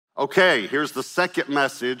Okay, here's the second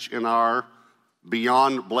message in our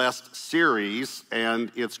Beyond Blessed series,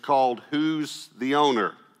 and it's called Who's the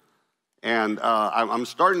Owner? And I'm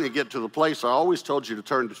starting to get to the place, I always told you to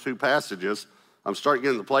turn to two passages. I'm starting to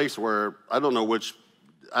get in the place where I don't know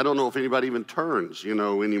if anybody even turns,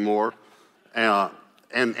 anymore. And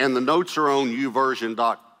the notes are on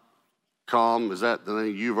uversion.com. Is that the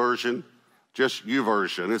name, uversion? Just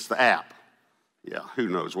uversion, it's the app. Yeah, who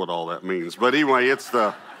knows what all that means. But anyway, it's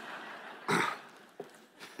the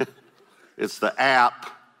app,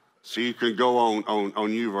 so you can go on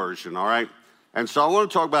uversion, all right? And so I want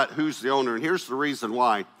to talk about who's the owner, and here's the reason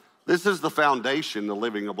why. This is the foundation to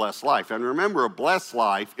living a blessed life. And remember, a blessed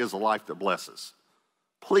life is a life that blesses.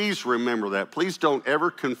 Please remember that. Please don't ever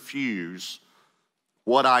confuse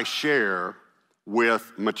what I share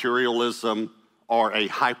with materialism or a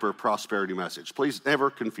hyper-prosperity message. Please never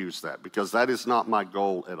confuse that, because that is not my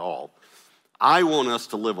goal at all. I want us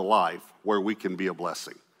to live a life where we can be a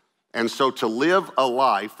blessing. And so to live a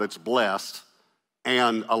life that's blessed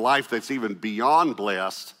and a life that's even beyond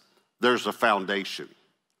blessed, there's a foundation.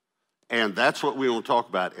 And that's what we want to talk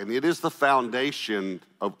about. And it is the foundation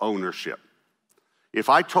of ownership. If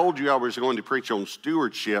I told you I was going to preach on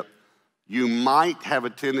stewardship, you might have a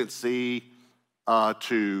tendency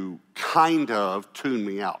to kind of tune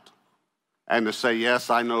me out and to say, yes,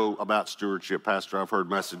 I know about stewardship, Pastor. I've heard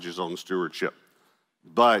messages on stewardship.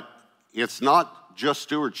 But it's not just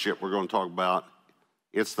stewardship we're going to talk about.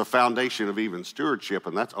 It's the foundation of even stewardship,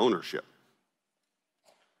 and that's ownership.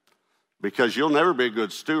 Because you'll never be a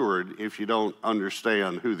good steward if you don't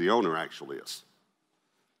understand who the owner actually is.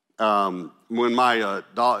 When my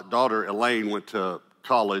daughter Elaine went to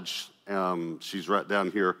college, she's right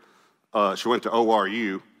down here, she went to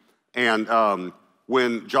ORU, and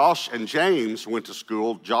when Josh and James went to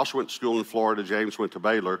school, Josh went to school in Florida, James went to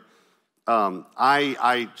Baylor,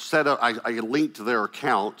 I linked their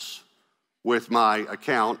accounts with my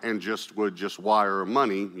account and would wire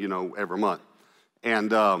money, every month.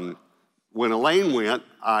 And when Elaine went,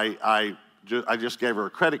 I just gave her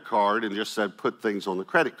a credit card and just said, put things on the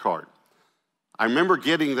credit card. I remember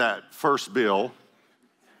getting that first bill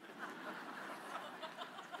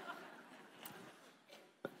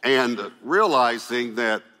and realizing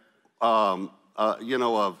that,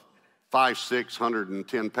 a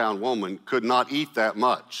 610-pound woman could not eat that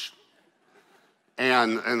much.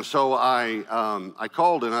 And so I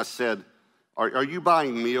called and I said, are you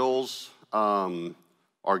buying meals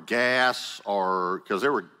or gas, because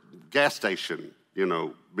there were gas station,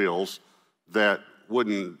 bills that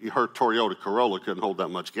her Toyota Corolla couldn't hold that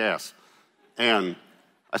much gas. And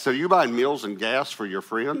I said, are you buying meals and gas for your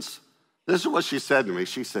friends? This is what she said to me.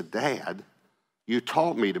 She said, Dad, you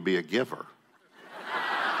taught me to be a giver.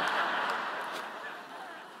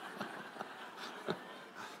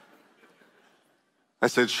 I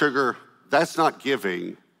said, sugar, that's not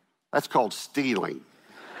giving. That's called stealing.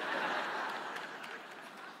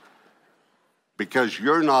 Because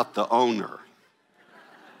you're not the owner.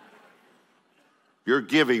 You're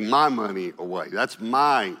giving my money away. That's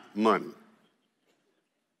my money.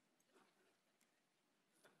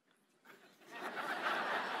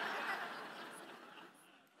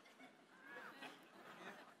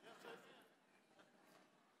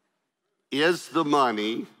 Is the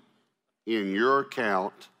money in your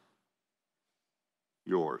account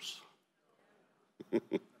yours?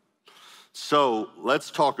 So let's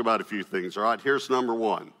talk about a few things, all right? Here's number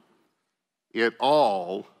one. It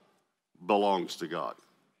all belongs to God.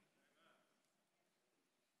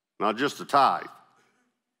 Not just a tithe.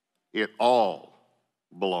 It all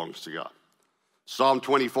belongs to God. Psalm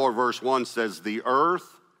 24 verse 1 says, the earth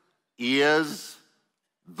is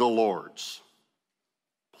the Lord's.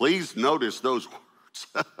 Please notice those words.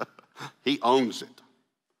 He owns it.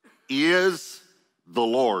 Is the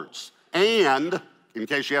Lord's. And, in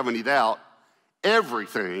case you have any doubt,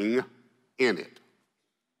 everything in it.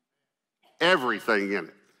 Everything in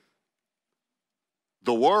it.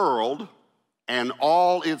 The world and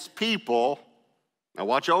all its people, now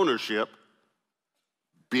watch ownership,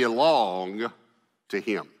 belong to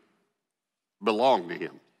him. Belong to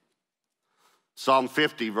him. Psalm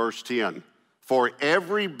 50 verse 10. For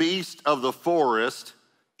every beast of the forest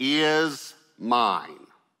is mine.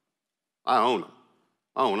 I own them.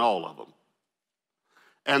 I own all of them.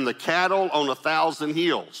 And the cattle on 1,000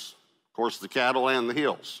 hills. Of course, the cattle and the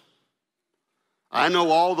hills. I know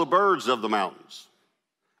all the birds of the mountains.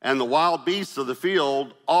 And the wild beasts of the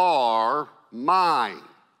field are mine.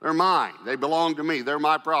 They're mine. They belong to me. They're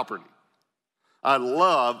my property. I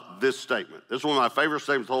love this statement. This is one of my favorite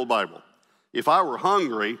statements in the whole Bible. If I were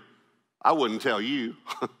hungry, I wouldn't tell you.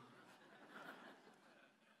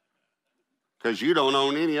 because you don't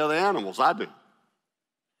own any of the animals. I do.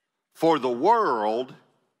 For the world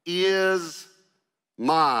is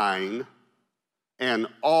mine and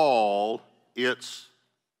all its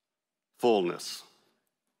fullness.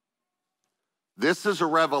 This is a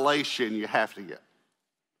revelation you have to get.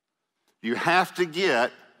 You have to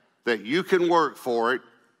get that you can work for it,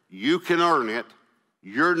 you can earn it,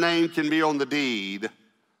 your name can be on the deed,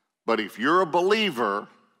 but if you're a believer,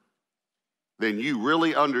 then you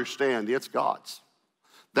really understand it's God's.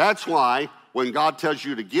 That's why when God tells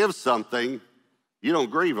you to give something, you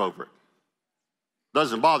don't grieve over it.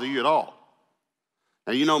 Doesn't bother you at all.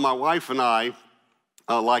 And you know, my wife and I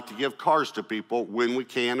like to give cars to people when we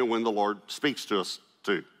can and when the Lord speaks to us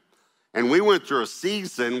to. And we went through a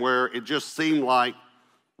season where it just seemed like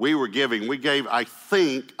we were giving. We gave, I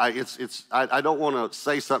think, I don't want to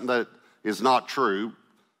say something that is not true.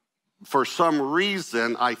 For some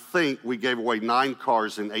reason, I think we gave away 9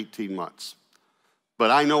 cars in 18 months. But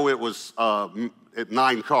I know it was 9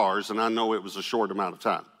 cars, and I know it was a short amount of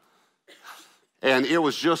time. And it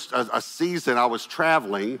was just a season. I was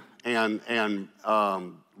traveling, and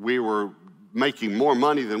we were making more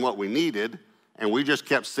money than what we needed, and we just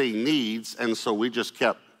kept seeing needs, and so we just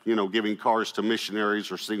kept, giving cars to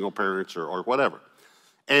missionaries or single parents or whatever.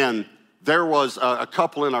 And there was a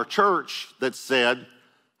couple in our church that said,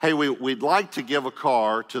 hey, we'd like to give a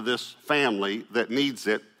car to this family that needs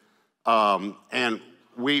it, and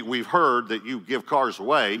we've heard that you give cars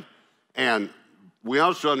away, and we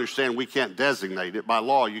also understand we can't designate it. By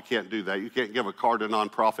law, you can't do that. You can't give a car to a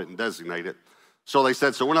nonprofit and designate it. So they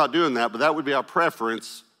said, so we're not doing that, but that would be our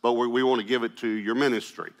preference, but we want to give it to your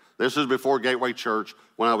ministry. This is before Gateway Church,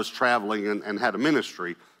 when I was traveling and had a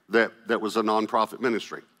ministry that was a nonprofit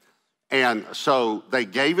ministry. And so they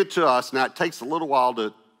gave it to us. Now, it takes a little while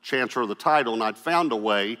to transfer the title, and I'd found a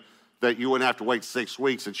way that you wouldn't have to wait 6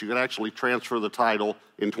 weeks, that you could actually transfer the title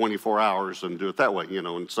in 24 hours and do it that way,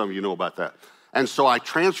 and some of you know about that. And so I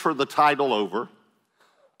transferred the title over,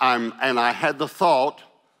 and I had the thought,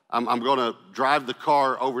 I'm going to drive the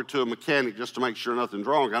car over to a mechanic just to make sure nothing's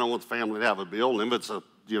wrong. I don't want the family to have a bill, and if it's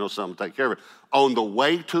something to take care of it. On the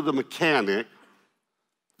way to the mechanic,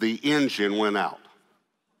 the engine went out.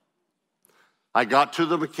 I got to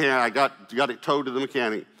the mechanic, I got it towed to the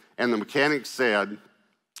mechanic, and the mechanic said,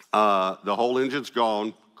 the whole engine's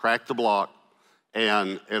gone, crack the block,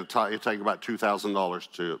 and it'll take about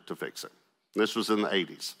 $2,000 to fix it. This was in the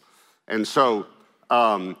 80s. And so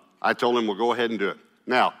I told him, we'll go ahead and do it.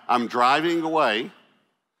 Now, I'm driving away,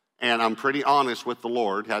 and I'm pretty honest with the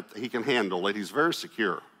Lord. He can handle it. He's very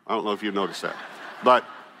secure. I don't know if you've noticed that. But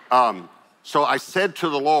so I said to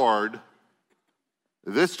the Lord,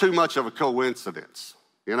 this is too much of a coincidence,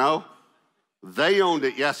 They owned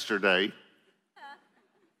it yesterday.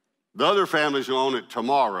 The other families will own it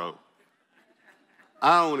tomorrow.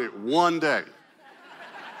 I own it one day.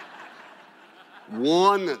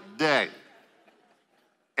 One day.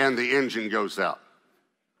 And the engine goes out.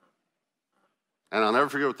 And I'll never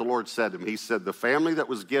forget what the Lord said to him. He said, the family that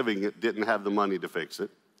was giving it didn't have the money to fix it.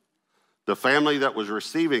 The family that was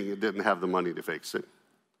receiving it didn't have the money to fix it.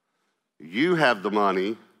 You have the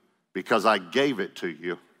money because I gave it to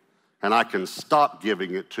you, and I can stop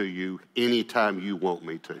giving it to you anytime you want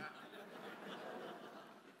me to.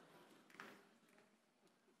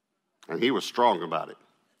 And he was strong about it.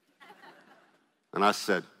 And I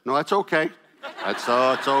said, no, that's okay. It's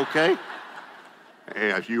okay.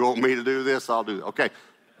 Hey, if you want me to do this, I'll do it. Okay.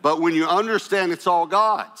 But when you understand it's all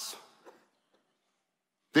God's,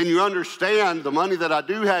 then you understand the money that I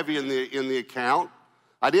do have in the account.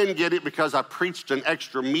 I didn't get it because I preached an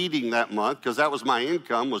extra meeting that month, because that was my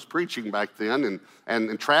income, was preaching back then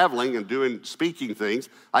and traveling and speaking things.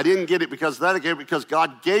 I didn't get it because of that. I gave it because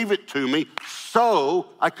God gave it to me so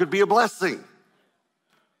I could be a blessing.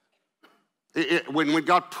 When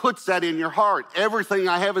God puts that in your heart, everything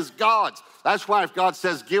I have is God's. That's why if God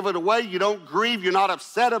says give it away, you don't grieve, you're not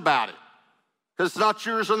upset about it, because it's not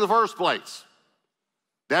yours in the first place.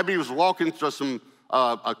 Debbie was walking to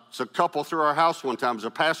a couple through our house one time. It was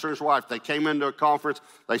a pastor and his wife. They came into a conference.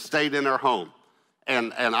 They stayed in their home.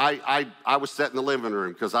 And I was sitting in the living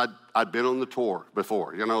room because I'd been on the tour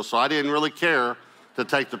before, so I didn't really care to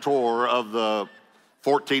take the tour of the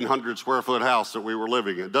 1,400 square foot house that we were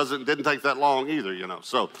living in. It didn't take that long either,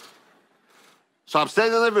 So I'm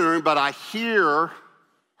sitting in the living room, but I hear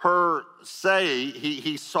her say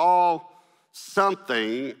he saw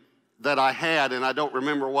something that I had, and I don't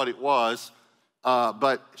remember what it was,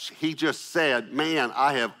 but he just said, man,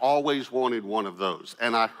 I have always wanted one of those.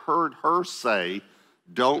 And I heard her say,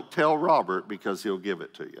 don't tell Robert because he'll give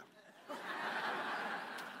it to you.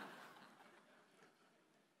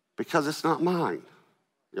 Because it's not mine.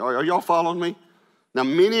 Are y'all following me? Now,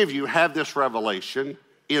 many of you have this revelation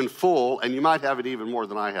in full, and you might have it even more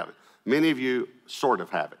than I have it. Many of you sort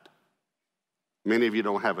of have it. Many of you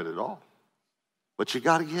don't have it at all. But you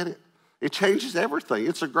got to get it. It changes everything.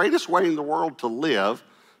 It's the greatest way in the world to live,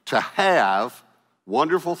 to have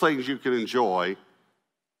wonderful things you can enjoy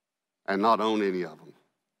and not own any of them.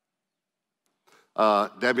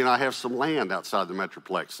 Debbie and I have some land outside the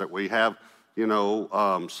Metroplex that we have,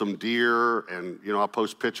 some deer, and, I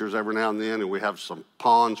post pictures every now and then, and we have some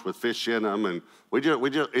ponds with fish in them, and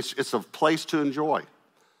it's a place to enjoy.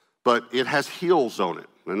 But it has hills on it.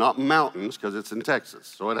 They're not mountains because it's in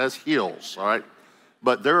Texas, so it has hills, all right?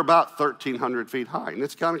 But they're about 1,300 feet high, and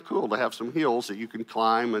it's kind of cool to have some hills that you can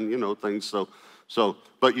climb and, things.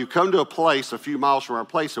 But you come to a place a few miles from our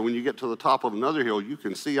place, and when you get to the top of another hill, you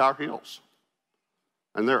can see our hills.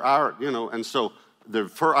 And they're our, and so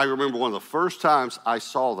I remember one of the first times I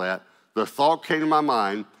saw that, the thought came to my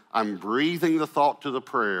mind, I'm breathing the thought to the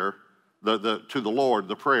prayer, to the Lord,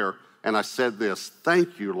 the prayer, and I said this,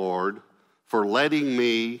 thank you, Lord, for letting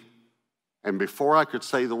me, and before I could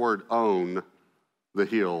say the word own the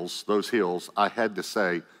hills, those hills, I had to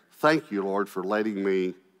say, thank you, Lord, for letting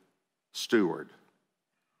me steward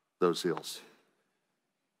those hills.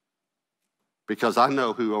 Because I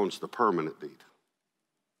know who owns the permanent deed.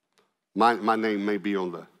 My name may be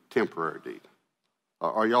on the temporary deed.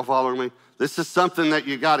 Are y'all following me? This is something that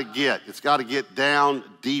you got to get. It's got to get down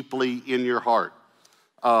deeply in your heart.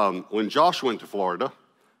 When Josh went to Florida,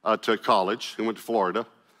 to college, he went to Florida,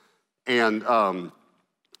 and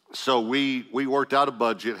so we worked out a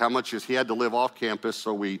budget, how much he had to live off campus,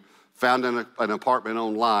 so we found an apartment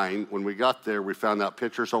online. When we got there, we found out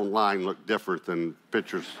pictures online looked different than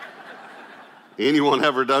pictures. Anyone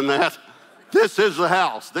ever done that? This is the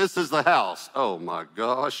house. This is the house. Oh my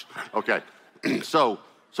gosh. Okay. So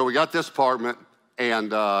we got this apartment,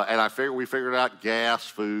 and we figured out gas,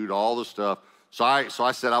 food, all the stuff. So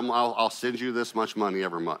I said, I'll send you this much money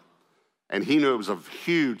every month. And he knew it was a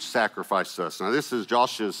huge sacrifice to us. Now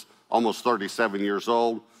Josh is almost 37 years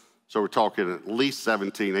old. So we're talking at least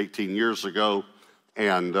 17, 18 years ago.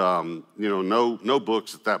 And, no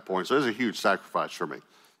books at that point. So it was a huge sacrifice for me.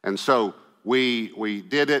 And so we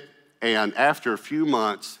did it. And after a few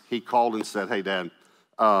months, he called and said, hey, Dad,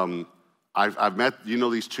 I've met,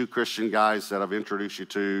 these two Christian guys that I've introduced you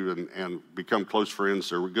to and become close friends.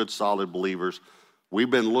 They're good, solid believers. We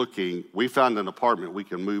found an apartment we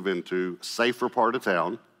can move into, a safer part of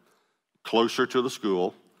town, closer to the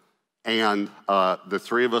school. And the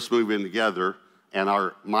three of us move in together,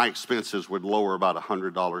 and my expenses would lower about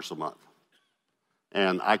 $100 a month.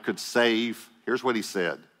 And I could save, here's what he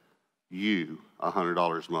said, you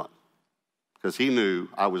 $100 a month. Because he knew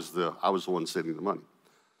I was the one sending the money.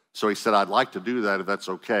 So he said, I'd like to do that if that's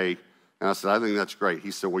okay. And I said, I think that's great.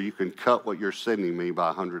 He said, well, you can cut what you're sending me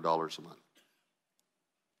by $100 a month.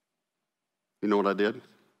 You know what I did?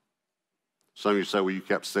 Some of you say, well, you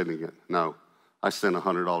kept sending it. No, I sent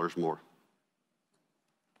 $100 more.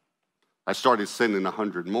 I started sending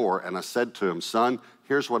 $100 more, and I said to him, son,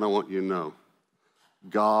 here's what I want you to know.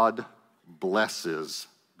 God blesses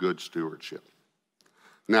good stewardship.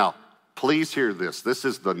 Now, please hear this. This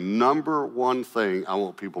is the number one thing I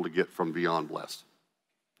want people to get from Beyond Blessed.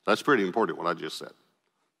 That's pretty important, what I just said.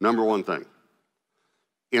 Number one thing.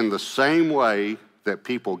 In the same way that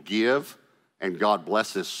people give and God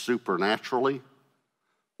blesses supernaturally,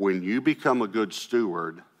 when you become a good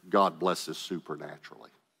steward, God blesses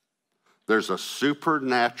supernaturally. There's a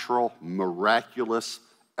supernatural, miraculous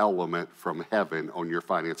element from heaven on your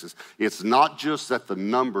finances. It's not just that the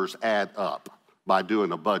numbers add up by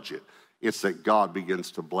doing a budget. It's that God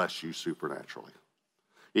begins to bless you supernaturally.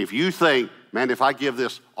 If you think, man, if I give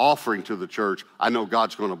this offering to the church, I know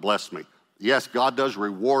God's going to bless me. Yes, God does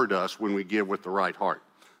reward us when we give with the right heart.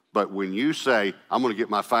 But when you say, I'm going to get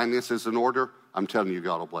my finances in order, I'm telling you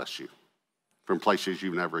God will bless you from places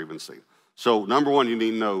you've never even seen. So number one, you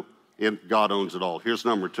need to know God owns it all. Here's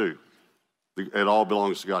number two. It all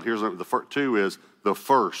belongs to God. Here's the two is the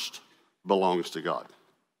first belongs to God.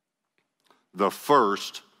 The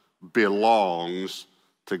first belongs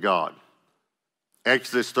to God.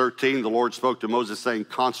 Exodus 13, the Lord spoke to Moses saying,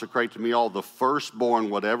 consecrate to me all the firstborn,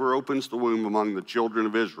 whatever opens the womb among the children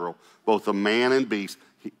of Israel, both the man and beast.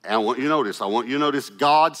 I want you to notice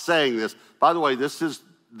God saying this. By the way, this is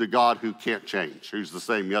the God who can't change, who's the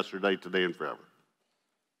same yesterday, today, and forever.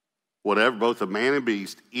 Whatever, both the man and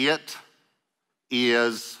beast, it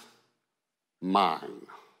is mine.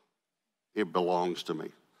 It belongs to me.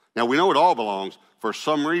 Now, we know it all belongs. For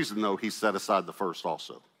some reason, though, he set aside the first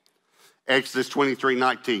also. Exodus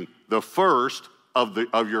 23:19, the first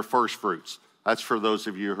of your first fruits. That's for those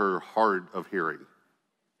of you who are hard of hearing.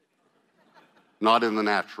 Not in the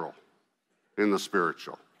natural, in the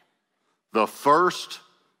spiritual. The first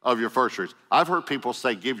of your first fruits. I've heard people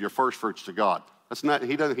say, give your first fruits to God. That's not,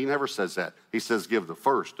 he never says that. He says, give the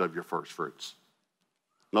first of your first fruits.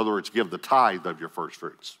 In other words, give the tithe of your first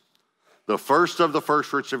fruits. The first of the first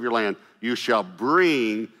fruits of your land you shall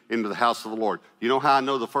bring into the house of the Lord. You know how I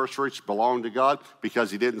know the first fruits belong to God?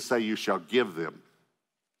 Because he didn't say you shall give them.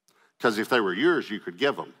 Because if they were yours, you could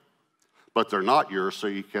give them. But they're not yours, so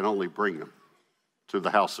you can only bring them to the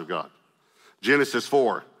house of God. Genesis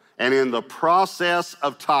 4, and in the process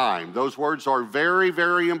of time, those words are very,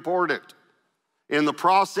 very important. In the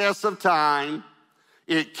process of time,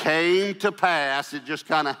 it came to pass, it just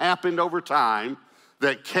kind of happened over time,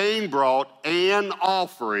 that Cain brought an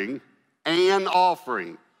offering,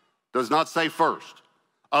 does not say first,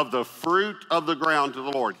 of the fruit of the ground to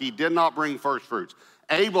the Lord. He did not bring first fruits.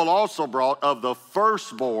 Abel also brought of the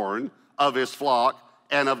firstborn of his flock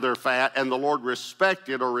and of their fat, and the Lord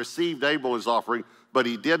respected or received Abel his offering, but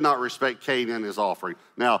he did not respect Cain and his offering.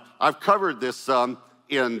 Now, I've covered this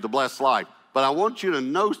in The Blessed Life, but I want you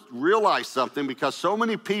to realize something, because so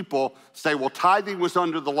many people say, well, tithing was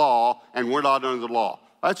under the law and we're not under the law.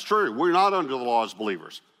 That's true. We're not under the law as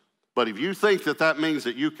believers. But if you think that that means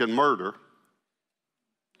that you can murder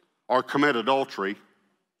or commit adultery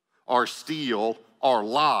or steal or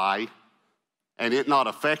lie and it not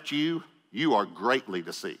affect you, you are greatly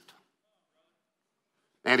deceived.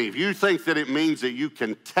 And if you think that it means that you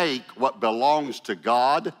can take what belongs to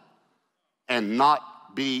God and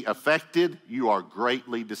not be affected, you are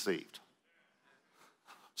greatly deceived.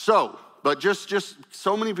 So, but just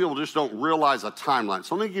so many people just don't realize a timeline.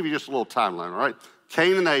 So let me give you just a little timeline, all right?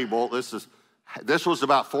 Cain and Abel, this was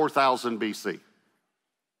about 4,000 BC.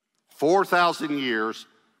 4,000 years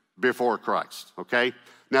before Christ, okay?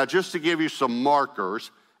 Now, just to give you some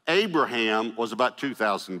markers, Abraham was about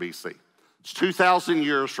 2,000 BC. It's 2,000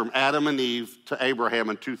 years from Adam and Eve to Abraham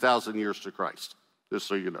and 2,000 years to Christ, just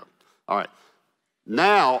so you know. All right.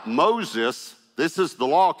 Now, Moses, the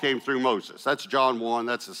law came through Moses. That's John 1.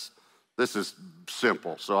 This is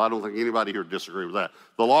simple, so I don't think anybody here would disagree with that.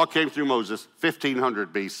 The law came through Moses,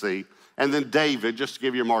 1500 BC, and then David, just to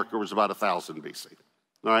give you a marker, was about 1000 BC.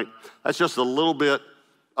 All right? That's just a little bit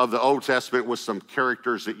of the Old Testament with some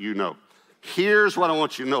characters that you know. Here's what I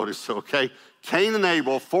want you to notice, okay? Cain and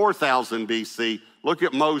Abel, 4000 BC. Look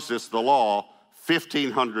at Moses, the law,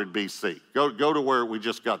 1500 BC. Go to where we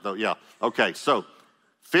just got though. Yeah, okay, so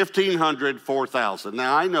 1500, 4000.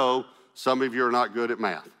 Now, I know some of you are not good at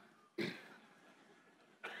math.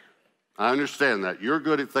 I understand that. You're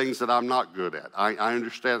good at things that I'm not good at. I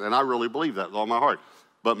understand, and I really believe that with all my heart.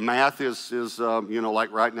 But math is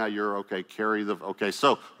like right now you're, okay,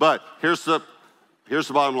 but here's the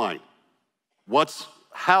bottom line.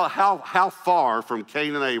 How far from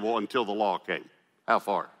Cain and Abel until the law came? How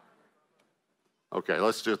far? Okay,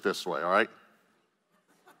 let's do it this way, all right?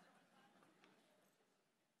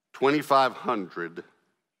 2,500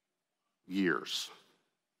 years.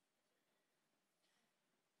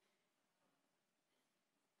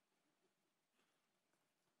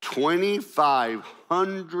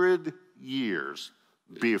 $2,500 years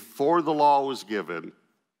before the law was given,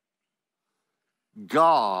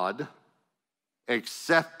 God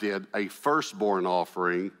accepted a firstborn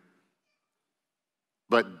offering,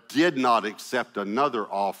 but did not accept another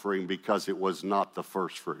offering because it was not the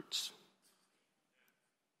first fruits.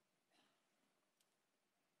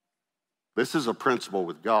 This is a principle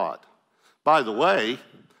with God. By the way,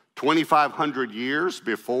 2,500 years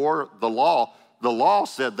before the law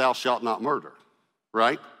said thou shalt not murder,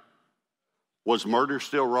 right? Was murder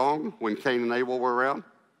still wrong when Cain and Abel were around?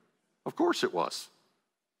 Of course it was.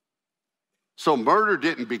 So murder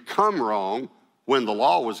didn't become wrong when the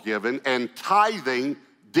law was given, and tithing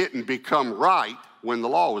didn't become right when the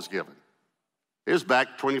law was given. It was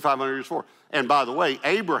back 2,500 years before. And by the way,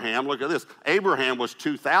 Abraham, look at this. Abraham was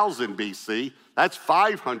 2000 BC. That's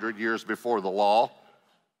 500 years before the law.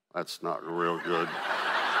 That's not real good.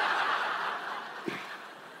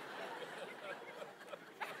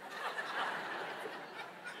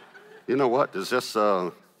 You know what? Does this,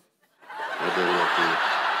 that didn't look good.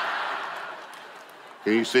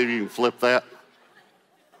 Can you see if you can flip that?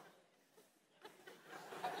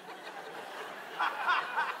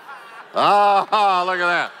 Ah, look at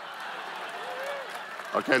that.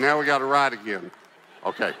 Okay, now we got to write again.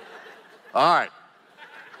 Okay. All right.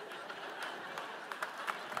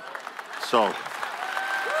 So,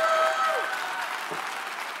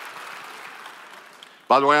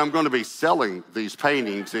 by the way, I'm going to be selling these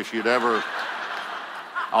paintings if you'd ever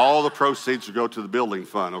All the proceeds will go to the building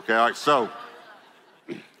fund, okay? All right, so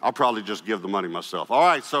I'll probably just give the money myself. All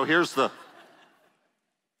right, so here's the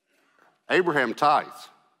Abraham tithes.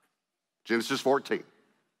 Genesis 14.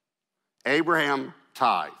 Abraham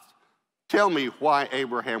tithed. Tell me why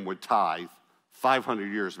Abraham would tithe 500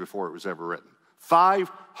 years before it was ever written.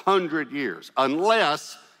 500 years,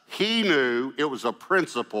 unless he knew it was a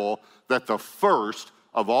principle that the first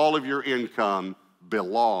of all of your income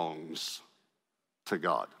belongs to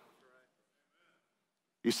God.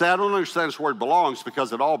 You say, I don't understand this word belongs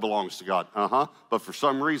because it all belongs to God. But for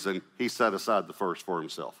some reason, he set aside the first for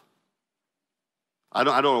himself. I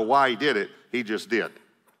don't know why he did it. He just did.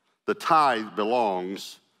 The tithe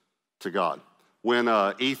belongs to God. When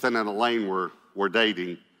Ethan and Elaine were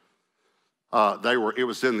dating, it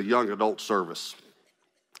was in the young adult service.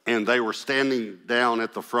 And they were standing down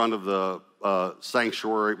at the front of the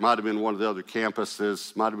sanctuary. It might have been one of the other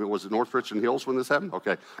campuses. Might have been, was it North Richland Hills when this happened?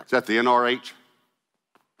 Okay. Is that the NRH?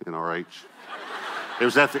 NRH. It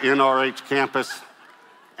was at the NRH campus.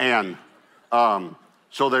 And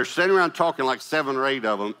so they're sitting around talking, like 7 or 8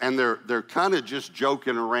 of them, and they're kind of just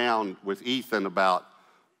joking around with Ethan about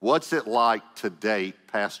what's it like to date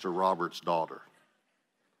Pastor Robert's daughter.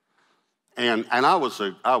 And I was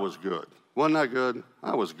good. Wasn't I good?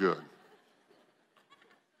 I was good.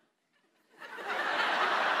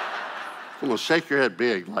 Come on, shake your head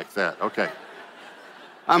big like that. Okay.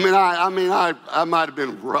 I might have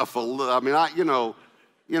been rough a little.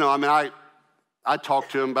 I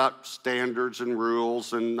talked to him about standards and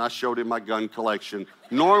rules, and I showed him my gun collection.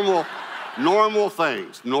 Normal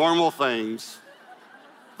things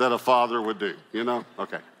that a father would do, Okay,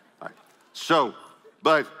 all right. So,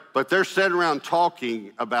 but they're sitting around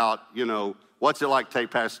talking about, what's it like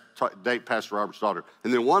to date Pastor Robert's daughter.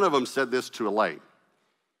 And then one of them said this to Elaine.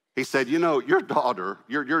 He said, your daughter,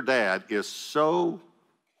 your dad is so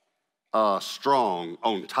strong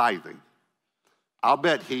on tithing. I'll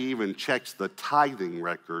bet he even checks the tithing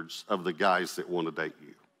records of the guys that want to date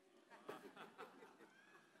you.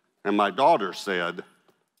 And my daughter said,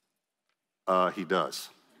 he does.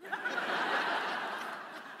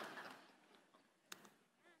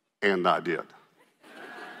 And I did.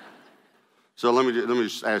 So let me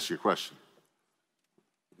just ask you a question.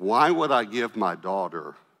 Why would I give my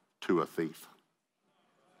daughter to a thief?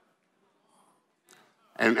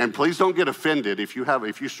 And please don't get offended if you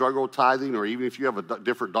struggle with tithing, or even if you have a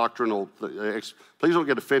different doctrinal, please don't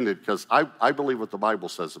get offended, because I believe what the Bible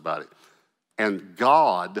says about it. And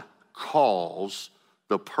God calls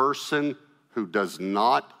the person who does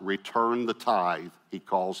not return the tithe, he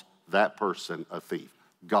calls that person a thief.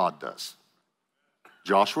 God does.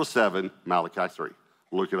 Joshua 7, Malachi 3.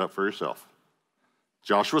 Look it up for yourself.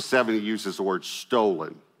 Joshua 7, he uses the word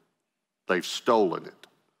stolen. They've stolen it.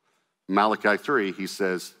 Malachi 3, he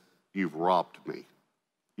says, you've robbed me.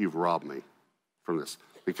 You've robbed me from this,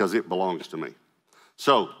 because it belongs to me.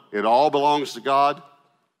 So it all belongs to God.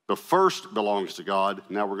 The first belongs to God.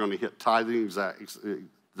 Now we're going to hit tithing.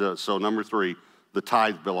 So number 3, the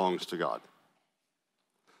tithe belongs to God.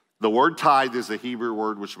 The word tithe is a Hebrew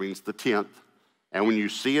word which means the 10th. And when you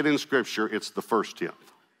see it in Scripture, it's the first 10th.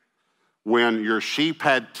 When your sheep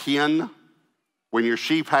had when your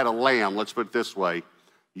sheep had a lamb, let's put it this way,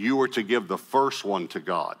 you were to give the first one to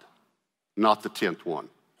God, not the 10th one.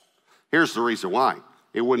 Here's the reason why.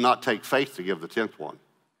 It would not take faith to give the 10th one.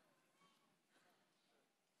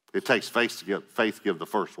 It takes faith to give the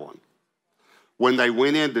first one. When they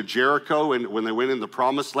went into Jericho and when they went into the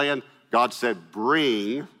promised land, God said,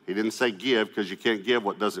 bring. He didn't say give, because you can't give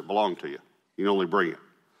what doesn't belong to you. You can only bring it.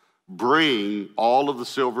 Bring all of the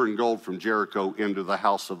silver and gold from Jericho into the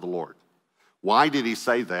house of the Lord. Why did he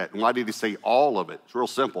say that? And why did he say all of it? It's real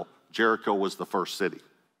simple. Jericho was the first city.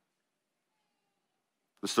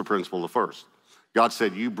 This is the principle of the first. God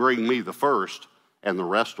said, you bring me the first, and the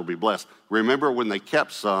rest will be blessed. Remember, when they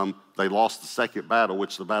kept some, they lost the second battle,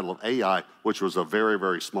 which is the Battle of Ai, which was a very,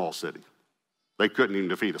 very small city. They couldn't even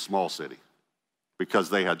defeat a small city because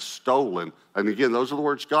they had stolen. And again, those are the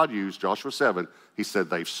words God used, Joshua 7. He said,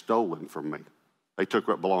 they've stolen from me. They took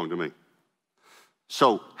what belonged to me.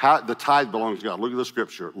 So the tithe belongs to God. Look at the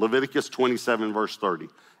scripture. Leviticus 27, verse 30.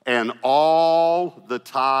 And all the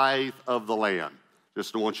tithe of the land.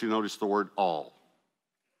 Just want you to notice the word all.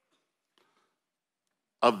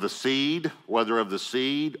 Of the seed, whether of the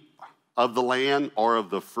seed of the land or of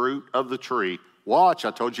the fruit of the tree. Watch,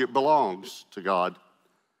 I told you it belongs to God.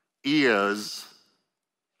 Is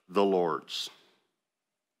the Lord's.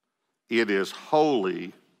 It is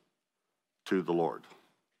holy to the Lord.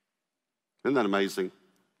 Isn't that amazing?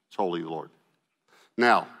 It's holy to the Lord.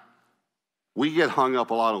 Now, we get hung up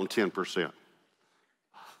a lot on 10%.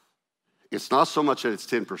 it's not so much that it's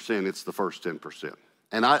 10%, it's the first 10%.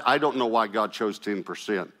 And I don't know why God chose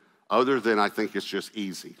 10%, other than I think it's just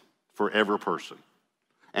easy for every person.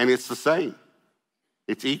 And it's the same.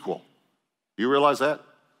 It's equal. You realize that?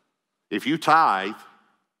 If you tithe,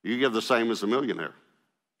 you give the same as a millionaire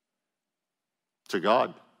to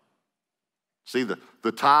God. See,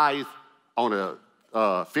 the tithe on a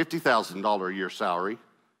 $50,000 a year salary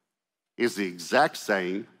is the exact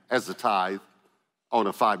same as the tithe on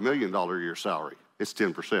a $5 million a year salary. It's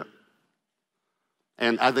 10%.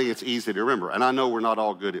 And I think it's easy to remember. And I know we're not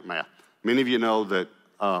all good at math. Many of you know that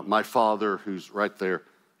my father, who's right there,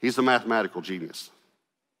 he's a mathematical genius.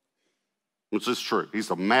 This is true. He's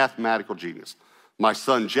a mathematical genius. My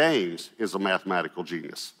son James is a mathematical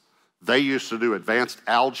genius. They used to do advanced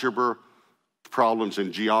algebra problems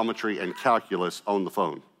in geometry and calculus on the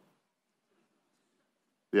phone.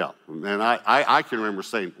 Yeah, and I can remember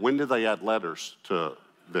saying, when did they add letters to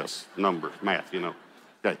this number, math,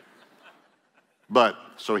 Okay. But,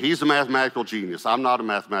 so he's a mathematical genius. I'm not a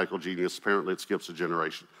mathematical genius. Apparently it skips a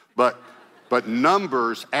generation. But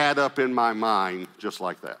numbers add up in my mind just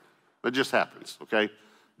like that. It just happens, okay?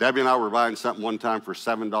 Debbie and I were buying something one time for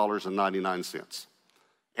 $7.99.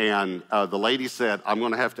 And the lady said, I'm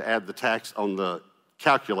going to have to add the tax on the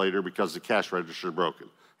calculator because the cash register is broken.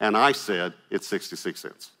 And I said, it's 66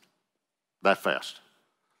 cents. That fast.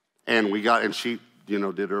 And she, did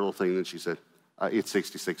her little thing, and she said, it's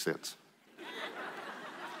 66 cents.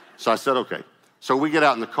 So I said, okay. So we get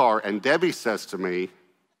out in the car, and Debbie says to me,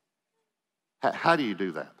 how do you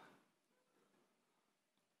do that?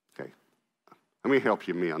 Okay. Let me help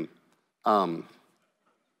you, men.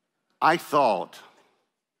 I thought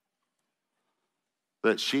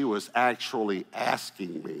that she was actually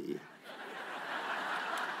asking me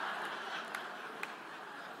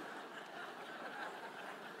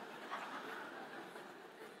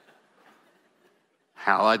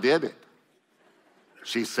how I did it.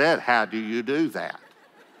 She said, how do you do that?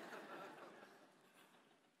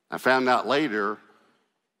 I found out later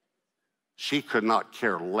she could not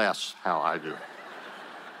care less how I do it.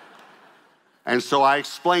 And so I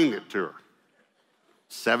explained it to her.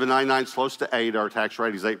 799 is close to 8. Our tax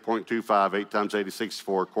rate is 8.25. 8 times 8 is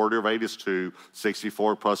 64. A quarter of 8 is 2.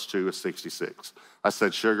 64 plus 2 is 66. I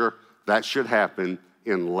said, sugar, that should happen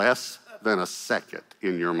in less than a second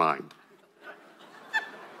in your mind.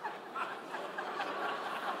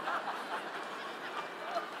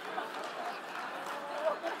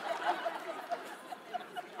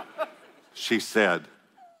 She said,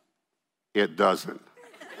 it doesn't.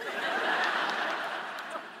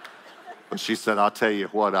 But she said, I'll tell you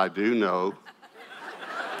what I do know.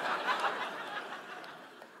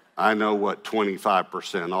 I know what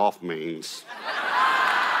 25% off means.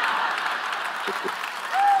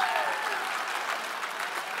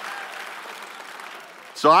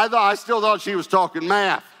 So I still thought she was talking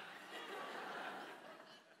math.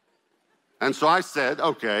 And so I said,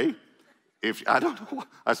 okay,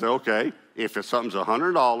 I said, okay, if something's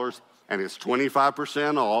 $100 and it's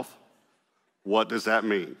 25% off, what does that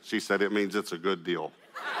mean? She said, it means it's a good deal.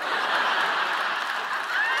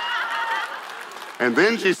 And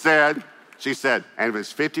then she said, and if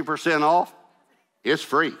it's 50% off, it's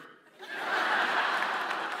free.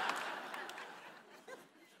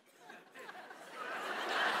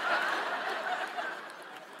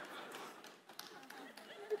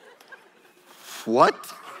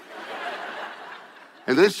 What?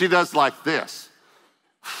 And then she does like this.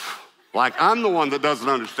 Like I'm the one that doesn't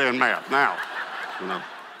understand math now.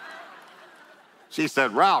 She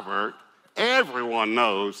said, Robert, everyone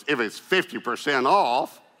knows if it's 50%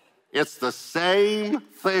 off, it's the same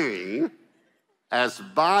thing as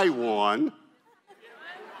buy one,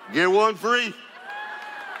 get one free.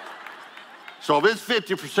 So if it's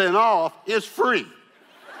 50% off, it's free.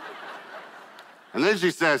 And then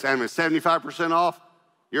she says, and if it's 75% off,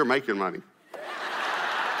 you're making money.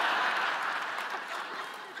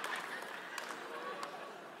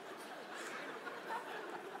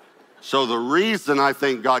 So the reason I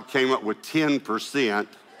think God came up with 10%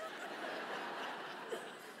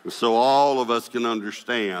 is so all of us can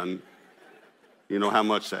understand, how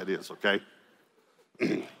much that is, okay?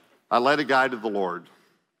 I led a guy to the Lord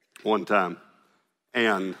one time,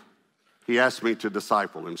 and he asked me to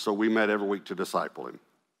disciple him. So we met every week to disciple him.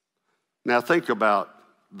 Now think about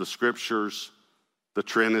the scriptures, the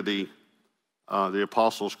Trinity, the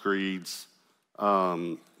Apostles' Creeds,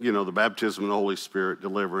 the baptism in the Holy Spirit,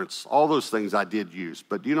 deliverance, all those things I did use.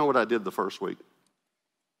 But do you know what I did the first week?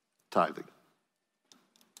 Tithing.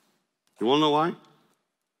 You want to know why?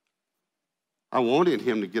 I wanted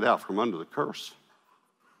him to get out from under the curse.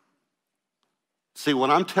 See,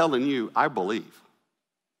 when I'm telling you, I believe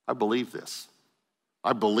this.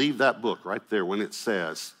 I believe that book right there when it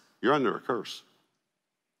says, you're under a curse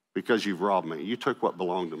because you've robbed me. You took what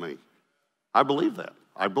belonged to me. I believe that.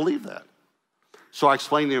 I believe that. So I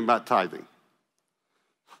explained to him about tithing.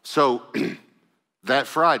 So that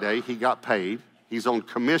Friday, he got paid. He's on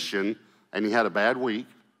commission, and he had a bad week,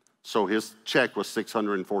 so his check was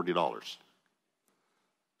 $640.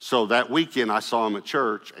 So that weekend, I saw him at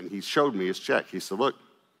church, and he showed me his check. He said, look,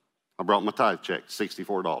 I brought my tithe check,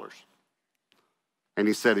 $64. And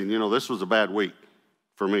he said, and you know, this was a bad week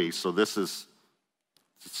for me, so it's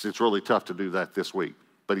really tough to do that this week.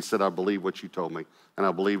 But he said, I believe what you told me, and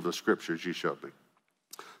I believe the scriptures you showed me.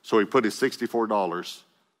 So he put his $64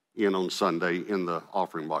 in on Sunday in the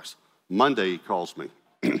offering box. Monday, he calls me.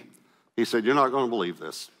 He said, you're not going to believe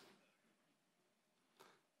this.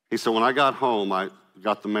 He said, when I got home, I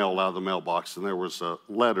got the mail out of the mailbox, and there was a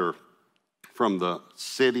letter from the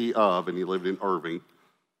city of, and he lived in Irving,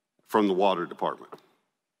 from the water department.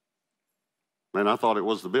 And I thought it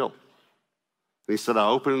was the bill. And he said, I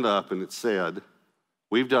opened it up, and it said,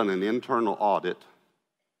 we've done an internal audit,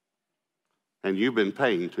 and you've been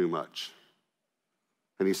paying too much.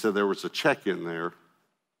 And he said there was a check in there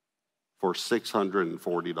for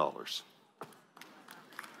 $640.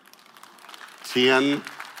 10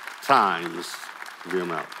 times the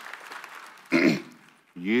amount.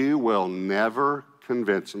 You will never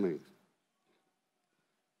convince me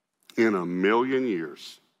in a million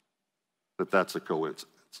years that that's a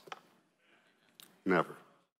coincidence. Never.